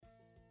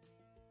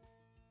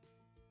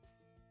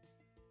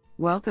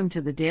Welcome to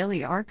the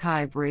Daily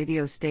Archive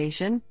radio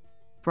station,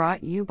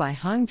 brought you by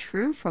Hung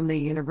Tru from the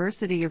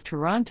University of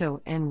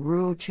Toronto and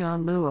Ruo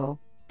Chan Luo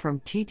from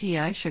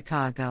TTI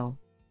Chicago.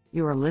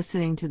 You are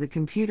listening to the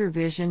Computer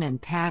Vision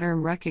and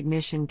Pattern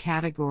Recognition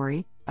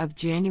category of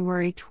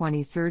January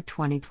 23,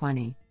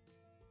 2020.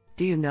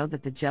 Do you know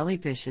that the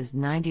jellyfish is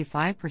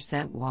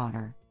 95%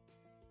 water?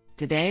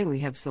 Today we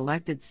have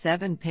selected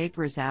 7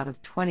 papers out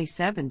of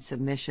 27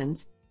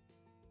 submissions.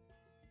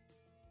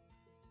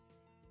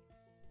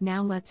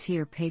 Now let's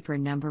hear paper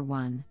number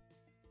 1.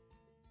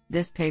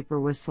 This paper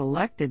was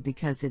selected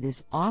because it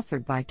is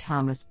authored by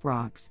Thomas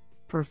Brox,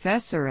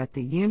 professor at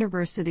the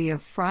University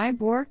of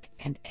Freiburg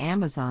and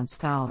Amazon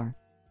scholar,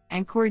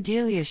 and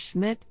Cordelia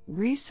Schmidt,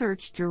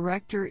 research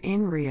director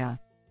in RIA.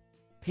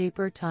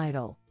 Paper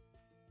title: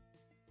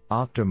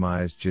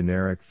 Optimized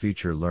Generic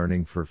Feature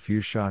Learning for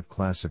Few-Shot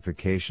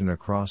Classification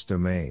Across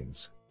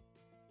Domains.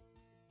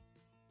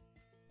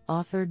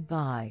 Authored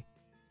by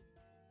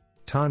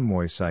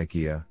Tanmoy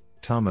Saikia,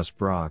 Thomas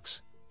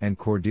Brox, and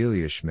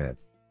Cordelia Schmidt.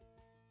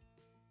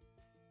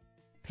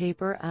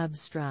 Paper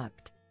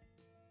abstract: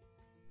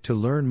 To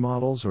learn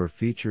models or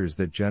features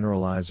that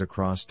generalize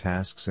across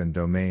tasks and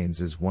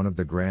domains is one of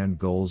the grand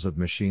goals of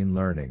machine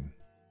learning.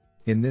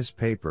 In this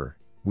paper,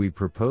 we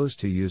propose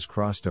to use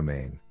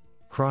cross-domain,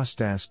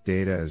 cross-task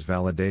data as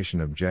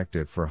validation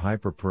objective for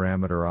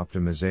hyperparameter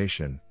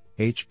optimization,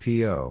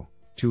 HPO,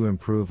 to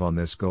improve on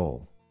this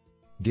goal.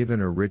 Given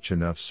a rich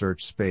enough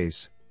search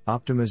space,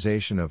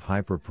 optimization of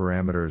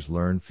hyperparameters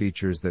learn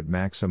features that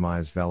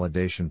maximize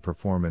validation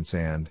performance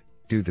and,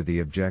 due to the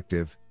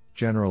objective,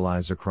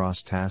 generalize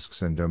across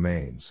tasks and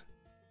domains.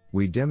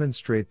 We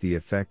demonstrate the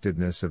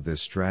effectiveness of this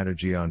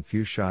strategy on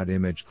few-shot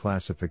image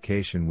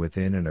classification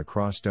within and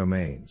across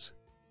domains.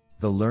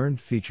 The learned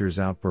features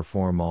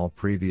outperform all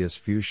previous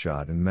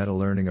few-shot and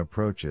meta-learning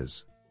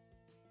approaches.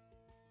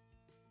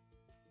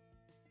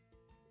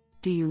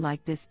 Do you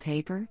like this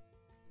paper?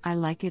 I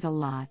like it a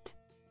lot.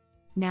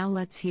 Now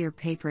let's hear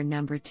paper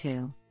number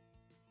 2.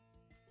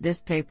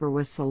 This paper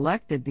was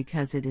selected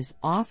because it is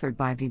authored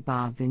by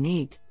Vibhav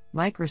Vineet,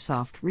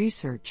 Microsoft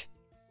Research,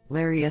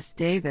 Larry S.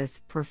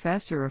 Davis,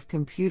 Professor of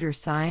Computer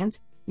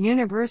Science,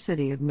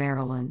 University of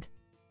Maryland,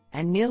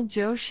 and Neil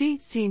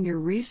Joshi, Senior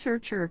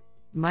Researcher,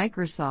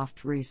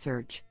 Microsoft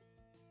Research.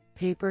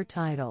 Paper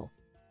title: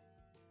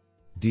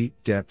 Deep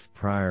Depth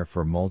Prior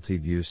for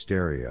Multi-View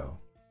Stereo.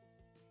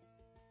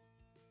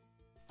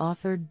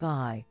 Authored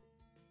by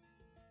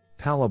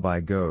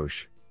Pallabhai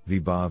Ghosh,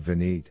 Vibhav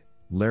Vineet,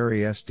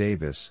 Larry S.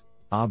 Davis,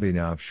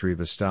 Abhinav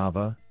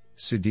Shrivastava,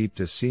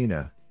 Sudipta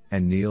Sinha,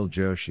 and Neil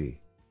Joshi.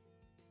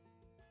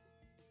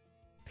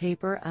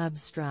 Paper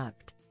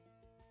abstract: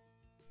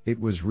 It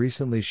was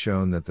recently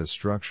shown that the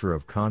structure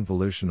of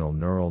convolutional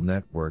neural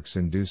networks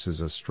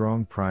induces a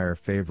strong prior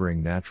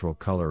favoring natural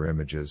color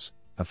images,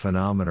 a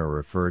phenomena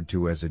referred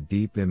to as a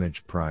deep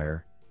image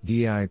prior,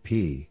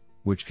 DIP,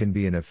 which can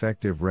be an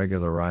effective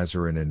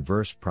regularizer in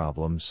inverse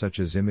problems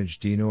such as image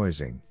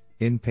denoising,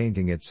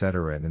 in-painting,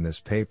 etc. And in this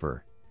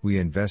paper, we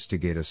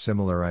investigate a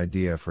similar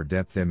idea for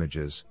depth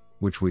images,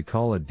 which we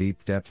call a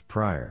deep depth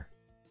prior.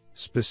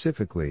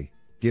 Specifically,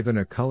 given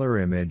a color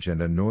image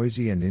and a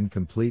noisy and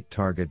incomplete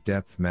target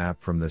depth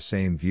map from the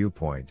same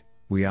viewpoint,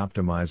 we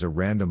optimize a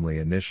randomly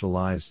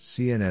initialized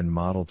CNN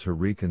model to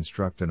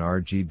reconstruct an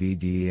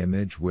RGBD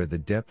image where the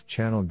depth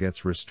channel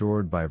gets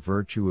restored by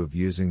virtue of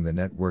using the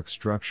network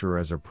structure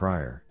as a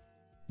prior.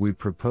 We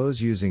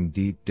propose using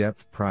deep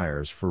depth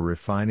priors for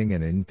refining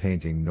and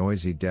in-painting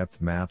noisy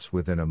depth maps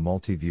within a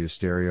multi-view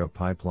stereo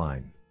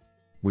pipeline.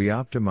 We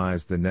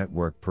optimize the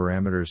network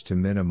parameters to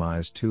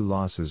minimize 2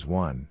 losses: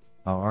 1,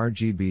 a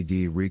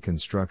RGBD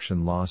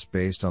reconstruction loss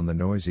based on the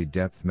noisy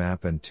depth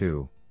map, and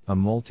 2, a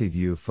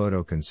multi-view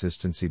photo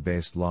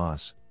consistency-based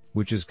loss,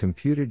 which is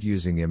computed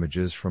using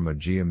images from a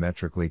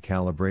geometrically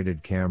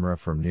calibrated camera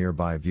from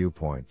nearby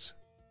viewpoints.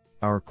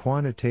 Our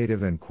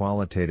quantitative and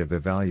qualitative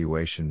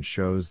evaluation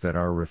shows that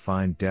our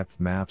refined depth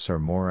maps are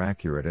more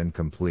accurate and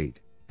complete,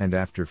 and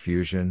after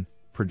fusion,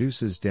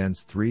 produces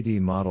dense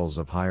 3D models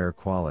of higher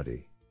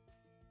quality.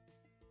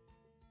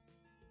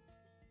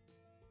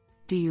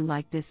 Do you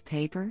like this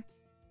paper?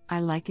 I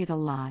like it a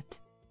lot.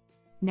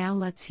 Now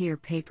let's hear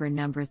paper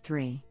number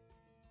 3.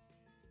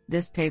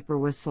 This paper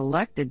was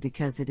selected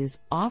because it is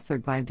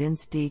authored by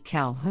Vince D.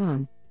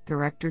 Calhoun,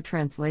 Director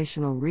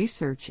Translational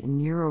Research in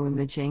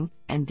Neuroimaging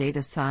and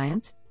Data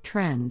Science,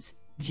 Trends,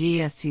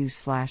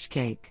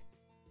 GSU/CAKE.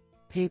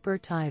 Paper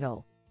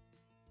title: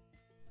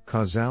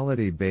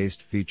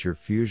 Causality-Based Feature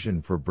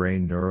Fusion for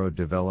Brain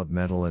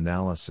Neurodevelopmental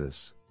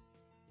Analysis.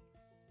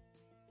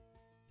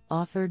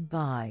 Authored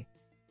by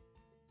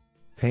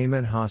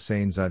Payman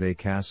Hossainzadeh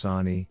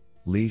Kassani,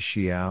 Li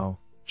Xiao,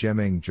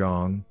 Zheming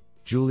Zhang,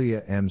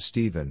 Julia M.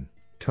 Stephen,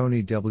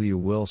 Tony W.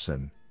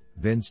 Wilson,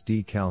 Vince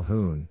D.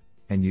 Calhoun,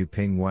 and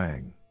Yuping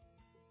Wang.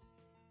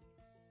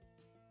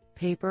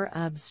 Paper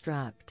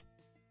abstract: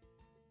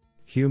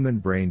 Human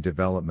brain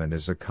development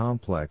is a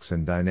complex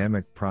and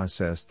dynamic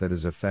process that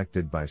is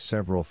affected by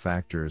several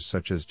factors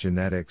such as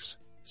genetics,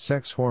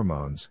 sex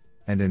hormones,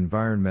 and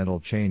environmental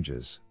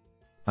changes.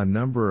 A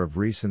number of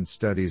recent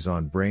studies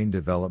on brain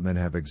development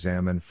have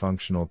examined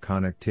functional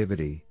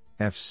connectivity,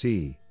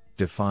 FC,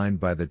 defined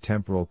by the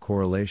temporal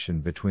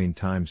correlation between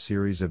time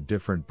series of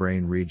different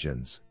brain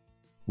regions.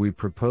 We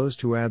propose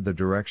to add the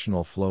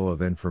directional flow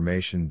of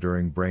information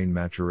during brain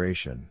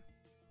maturation.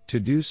 To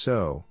do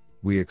so,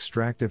 we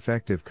extract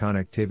effective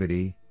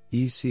connectivity,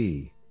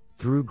 EC,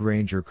 through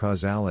Granger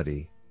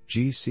causality,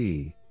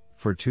 GC,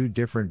 for two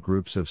different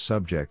groups of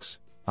subjects,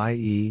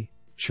 i.e.,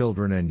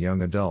 children and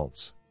young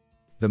adults.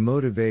 The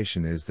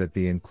motivation is that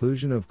the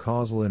inclusion of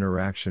causal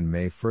interaction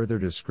may further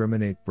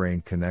discriminate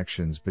brain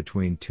connections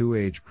between two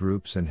age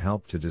groups and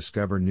help to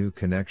discover new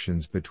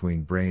connections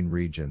between brain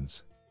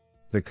regions.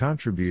 The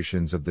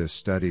contributions of this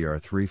study are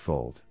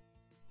threefold.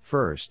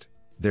 First,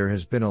 there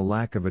has been a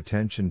lack of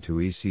attention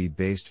to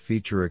EC-based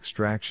feature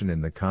extraction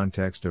in the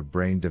context of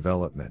brain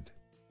development.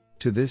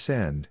 To this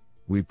end,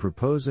 we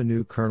propose a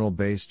new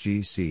kernel-based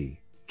GC,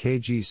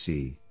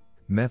 KGC,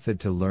 method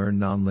to learn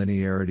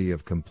nonlinearity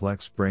of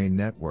complex brain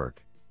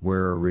network,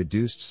 where a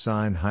reduced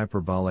sign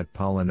hyperbolic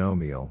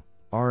polynomial,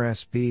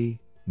 RSP,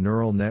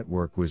 neural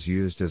network was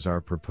used as our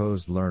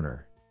proposed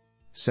learner.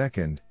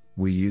 Second,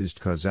 we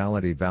used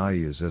causality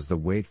values as the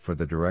weight for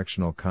the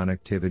directional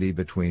connectivity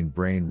between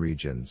brain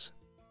regions.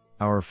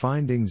 Our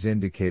findings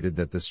indicated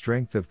that the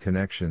strength of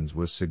connections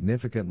was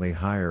significantly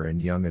higher in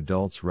young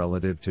adults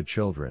relative to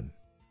children.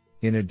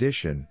 In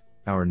addition,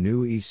 our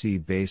new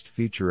EC-based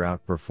feature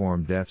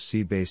outperformed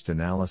FC-based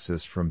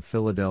analysis from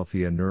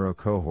Philadelphia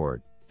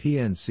Neurocohort,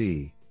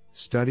 PNC,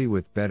 study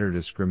with better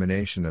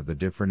discrimination of the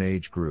different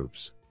age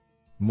groups.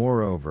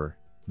 Moreover,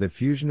 the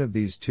fusion of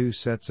these two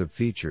sets of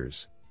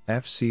features,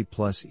 FC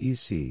plus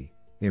EC,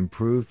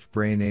 improved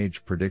brain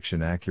age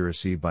prediction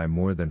accuracy by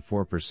more than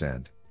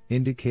 4%,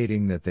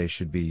 indicating that they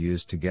should be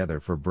used together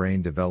for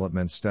brain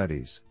development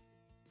studies.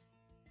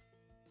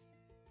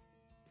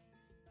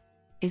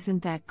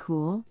 Isn't that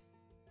cool?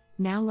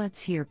 Now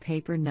let's hear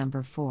paper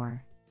number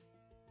 4.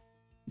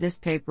 This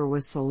paper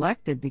was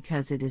selected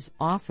because it is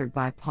authored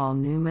by Paul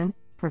Newman,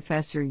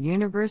 Professor,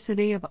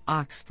 University of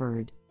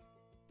Oxford.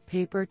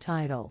 Paper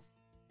title: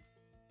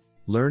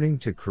 Learning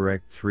to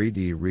correct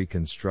 3D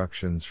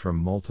reconstructions from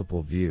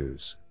multiple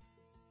views.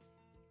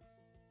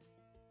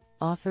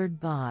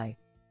 Authored by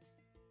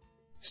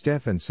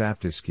Stefan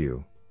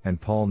Saptescu and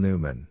Paul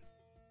Newman.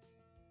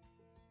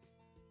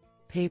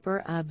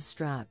 Paper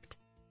abstract: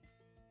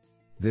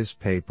 This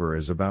paper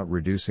is about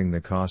reducing the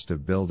cost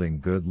of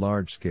building good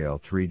large-scale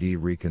 3D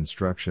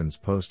reconstructions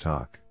post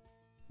hoc.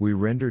 We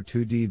render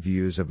 2D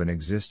views of an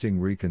existing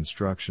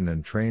reconstruction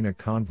and train a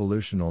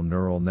convolutional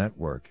neural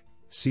network,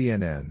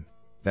 CNN,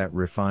 that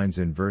refines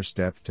inverse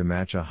depth to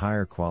match a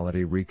higher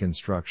quality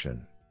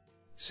reconstruction.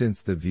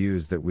 Since the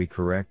views that we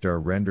correct are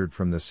rendered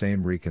from the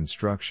same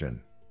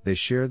reconstruction, they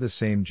share the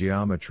same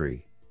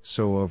geometry,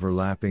 so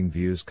overlapping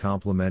views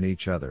complement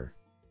each other.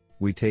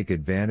 We take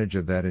advantage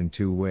of that in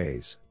two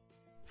ways.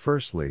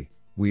 Firstly,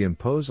 we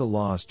impose a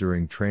loss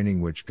during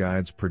training which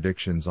guides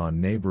predictions on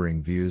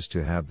neighboring views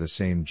to have the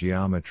same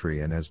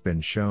geometry and has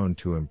been shown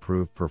to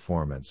improve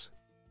performance.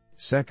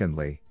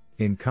 Secondly,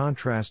 in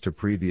contrast to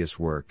previous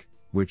work,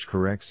 which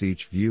corrects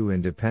each view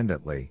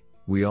independently,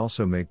 we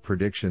also make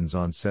predictions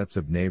on sets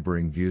of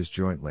neighboring views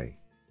jointly.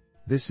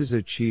 This is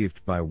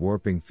achieved by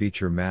warping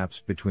feature maps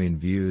between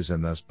views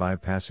and thus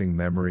bypassing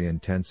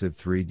memory-intensive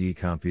 3D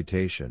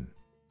computation.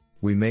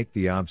 We make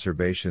the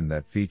observation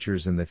that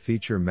features in the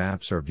feature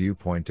maps are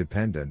viewpoint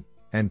dependent,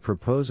 and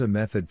propose a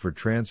method for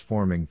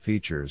transforming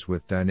features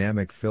with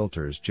dynamic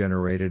filters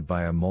generated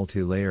by a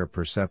multi-layer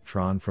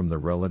perceptron from the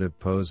relative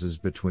poses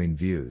between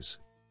views.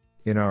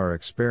 In our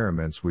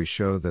experiments we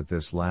show that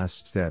this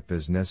last step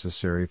is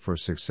necessary for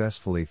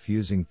successfully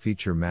fusing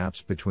feature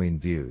maps between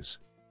views.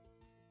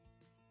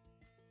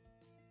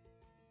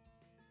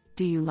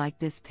 Do you like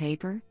this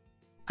paper?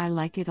 I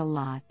like it a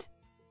lot.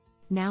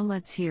 Now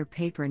let's hear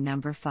paper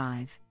number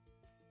 5.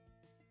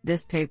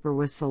 This paper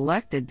was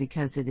selected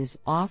because it is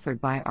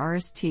authored by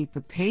RST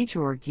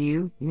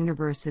Papageorgiou,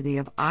 University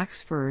of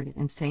Oxford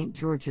and St.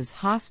 George's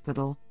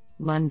Hospital,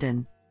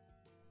 London.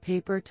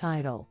 Paper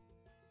title: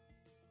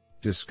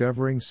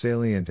 Discovering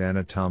Salient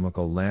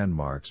Anatomical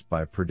Landmarks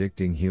by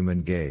Predicting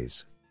Human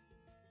Gaze.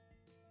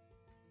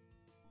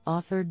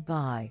 Authored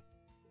by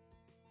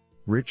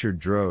Richard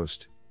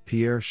Drost,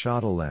 Pierre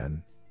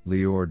Chatelain,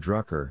 Lior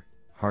Drucker,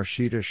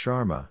 Harshita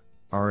Sharma,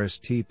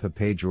 RST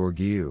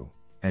Papageorgiou,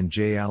 and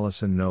J.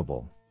 Alison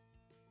Noble.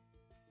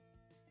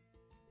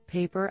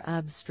 Paper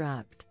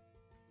abstract: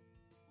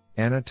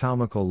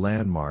 Anatomical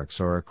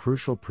landmarks are a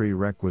crucial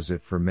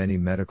prerequisite for many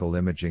medical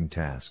imaging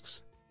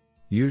tasks.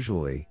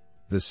 Usually,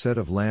 the set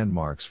of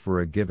landmarks for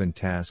a given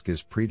task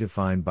is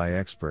predefined by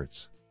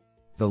experts.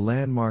 The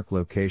landmark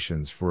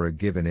locations for a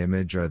given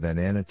image are then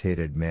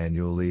annotated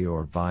manually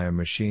or via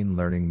machine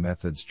learning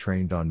methods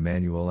trained on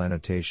manual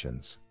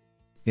annotations.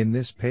 In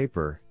this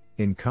paper,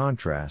 in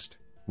contrast,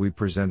 we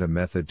present a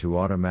method to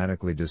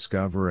automatically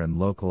discover and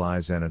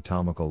localize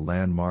anatomical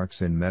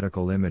landmarks in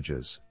medical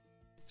images.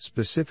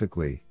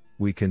 Specifically,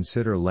 we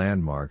consider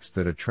landmarks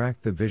that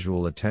attract the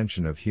visual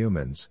attention of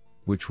humans,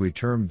 which we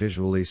term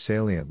visually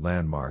salient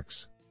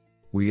landmarks.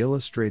 We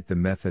illustrate the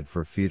method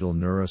for fetal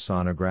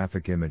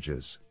neurosonographic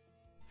images.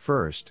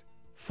 First,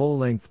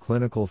 full-length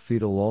clinical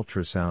fetal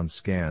ultrasound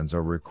scans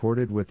are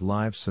recorded with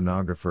live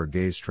sonographer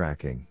gaze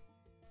tracking.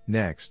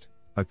 Next,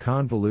 a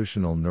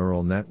convolutional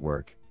neural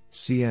network,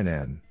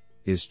 CNN,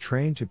 is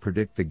trained to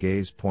predict the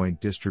gaze point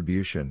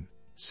distribution,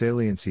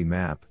 saliency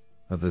map,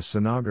 of the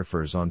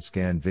sonographer's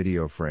on-scan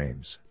video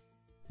frames.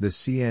 The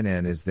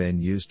CNN is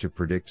then used to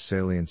predict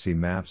saliency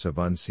maps of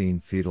unseen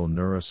fetal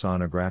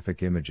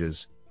neurosonographic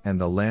images, and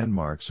the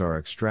landmarks are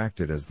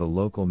extracted as the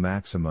local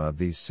maxima of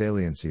these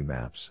saliency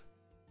maps.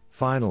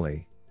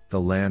 Finally, the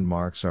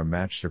landmarks are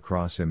matched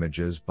across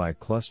images by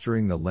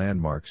clustering the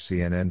landmark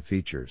CNN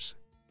features.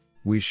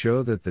 We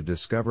show that the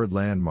discovered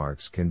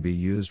landmarks can be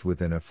used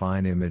within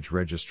affine image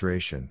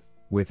registration,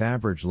 with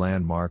average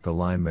landmark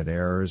alignment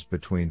errors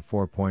between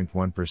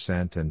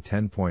 4.1% and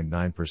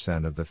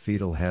 10.9% of the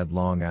fetal head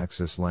long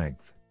axis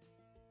length.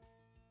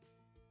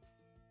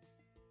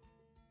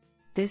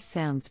 This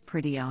sounds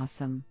pretty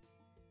awesome.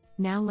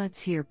 Now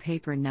let's hear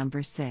paper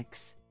number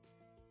 6.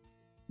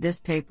 This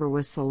paper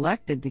was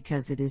selected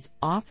because it is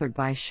authored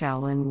by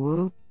Xiaolin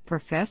Wu,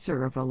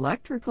 Professor of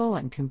Electrical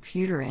and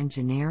Computer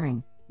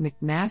Engineering,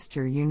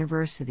 McMaster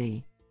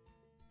University.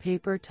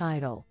 Paper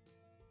title: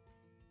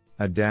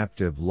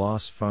 Adaptive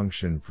Loss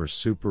Function for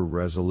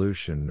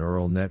Super-Resolution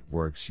Neural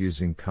Networks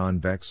Using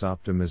Convex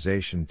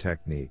Optimization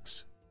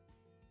Techniques.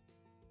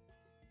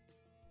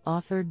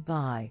 Authored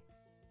by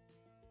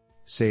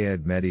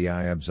Sayed Mehdi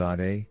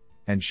Ayabzadeh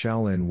and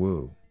Xiaolin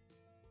Wu.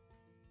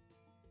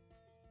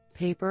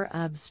 Paper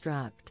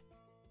abstract: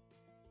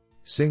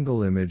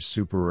 Single Image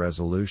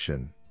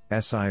Super-Resolution,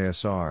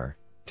 SISR,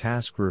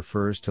 task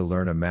refers to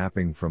learn a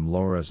mapping from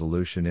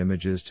low-resolution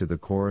images to the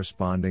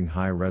corresponding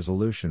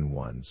high-resolution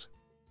ones.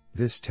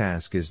 This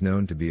task is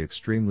known to be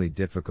extremely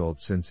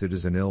difficult since it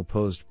is an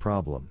ill-posed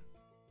problem.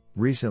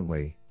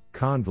 Recently,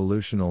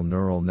 convolutional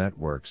neural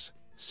networks,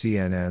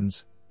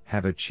 CNNs,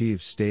 have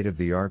achieved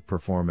state-of-the-art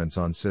performance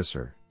on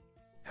SISR.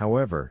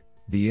 However,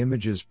 the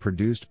images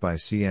produced by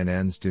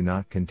CNNs do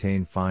not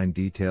contain fine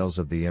details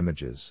of the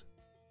images.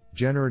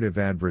 Generative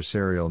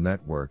Adversarial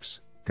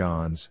Networks,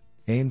 GANs,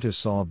 aim to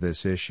solve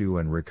this issue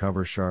and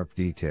recover sharp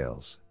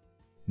details.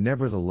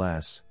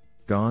 Nevertheless,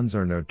 GANs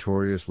are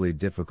notoriously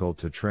difficult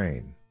to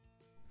train.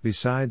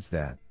 Besides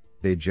that,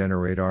 they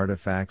generate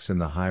artifacts in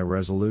the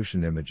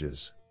high-resolution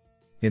images.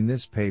 In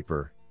this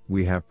paper,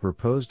 we have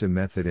proposed a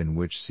method in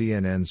which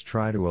CNNs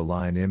try to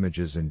align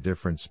images in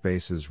different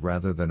spaces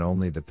rather than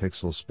only the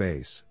pixel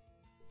space.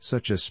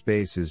 Such a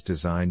space is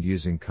designed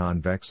using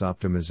convex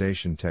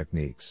optimization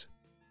techniques.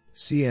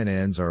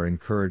 CNNs are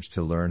encouraged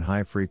to learn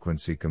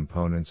high-frequency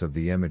components of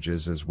the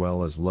images as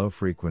well as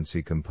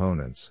low-frequency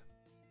components.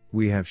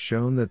 We have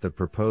shown that the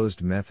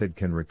proposed method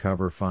can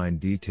recover fine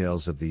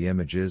details of the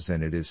images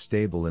and it is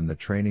stable in the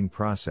training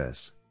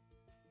process.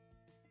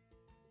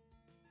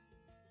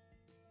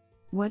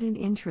 What an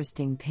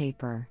interesting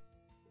paper.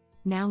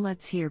 Now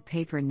let's hear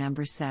paper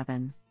number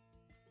 7.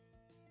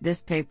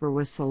 This paper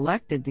was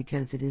selected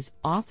because it is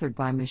authored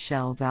by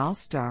Michelle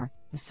Valstar,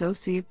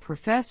 Associate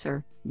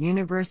Professor,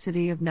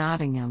 University of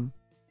Nottingham,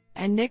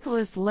 and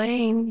Nicholas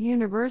Lane,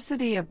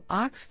 University of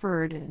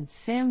Oxford and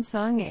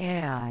Samsung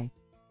AI.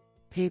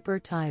 Paper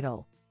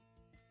title: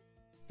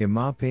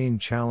 ImaPain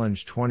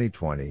Challenge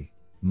 2020,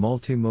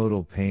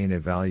 Multimodal Pain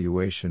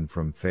Evaluation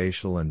from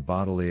Facial and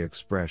Bodily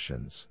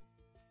Expressions.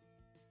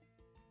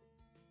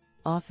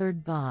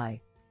 Authored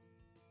by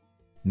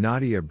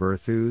Nadia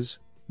Berthus,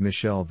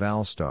 Michelle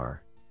Valstar,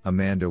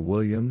 Amanda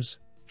Williams,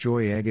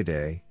 Joy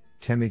Egede,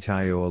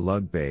 Temitayo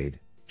Alugbade,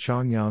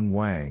 Changyan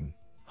Wang,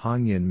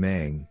 Hongyan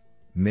Meng,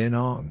 Min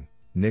Ong,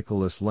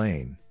 Nicholas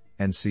Lane,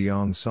 and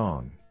Seong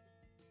Song.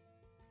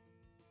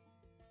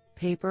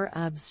 Paper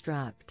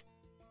abstract: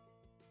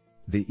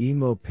 The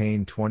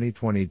ImaPain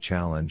 2020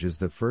 Challenge is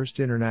the first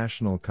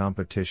international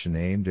competition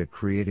aimed at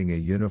creating a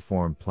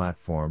uniform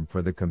platform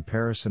for the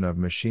comparison of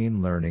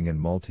machine learning and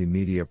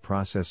multimedia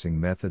processing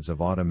methods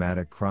of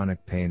automatic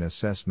chronic pain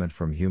assessment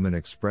from human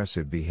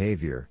expressive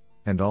behavior,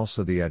 and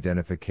also the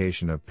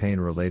identification of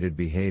pain-related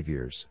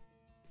behaviors.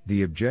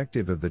 The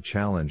objective of the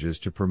challenge is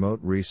to promote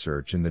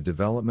research in the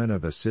development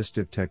of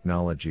assistive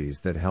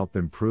technologies that help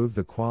improve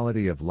the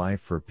quality of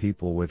life for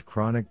people with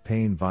chronic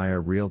pain via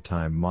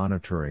real-time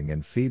monitoring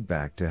and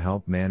feedback to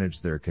help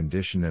manage their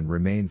condition and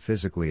remain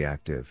physically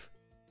active.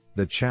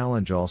 The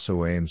challenge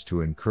also aims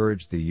to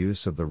encourage the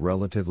use of the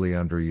relatively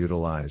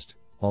underutilized,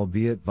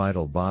 albeit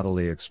vital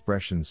bodily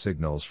expression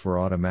signals for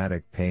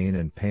automatic pain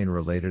and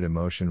pain-related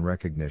emotion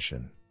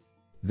recognition.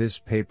 This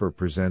paper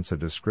presents a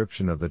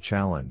description of the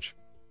challenge,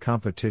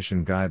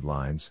 competition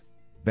guidelines,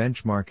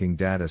 benchmarking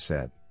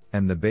dataset,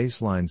 and the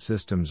baseline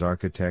systems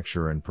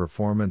architecture and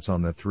performance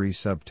on the 3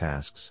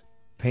 subtasks: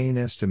 pain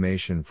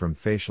estimation from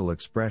facial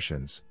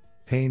expressions,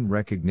 pain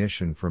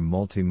recognition from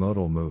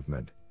multimodal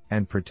movement,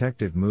 and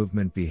protective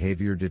movement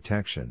behavior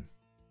detection.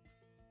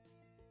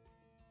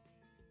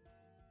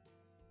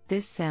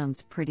 This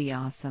sounds pretty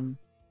awesome.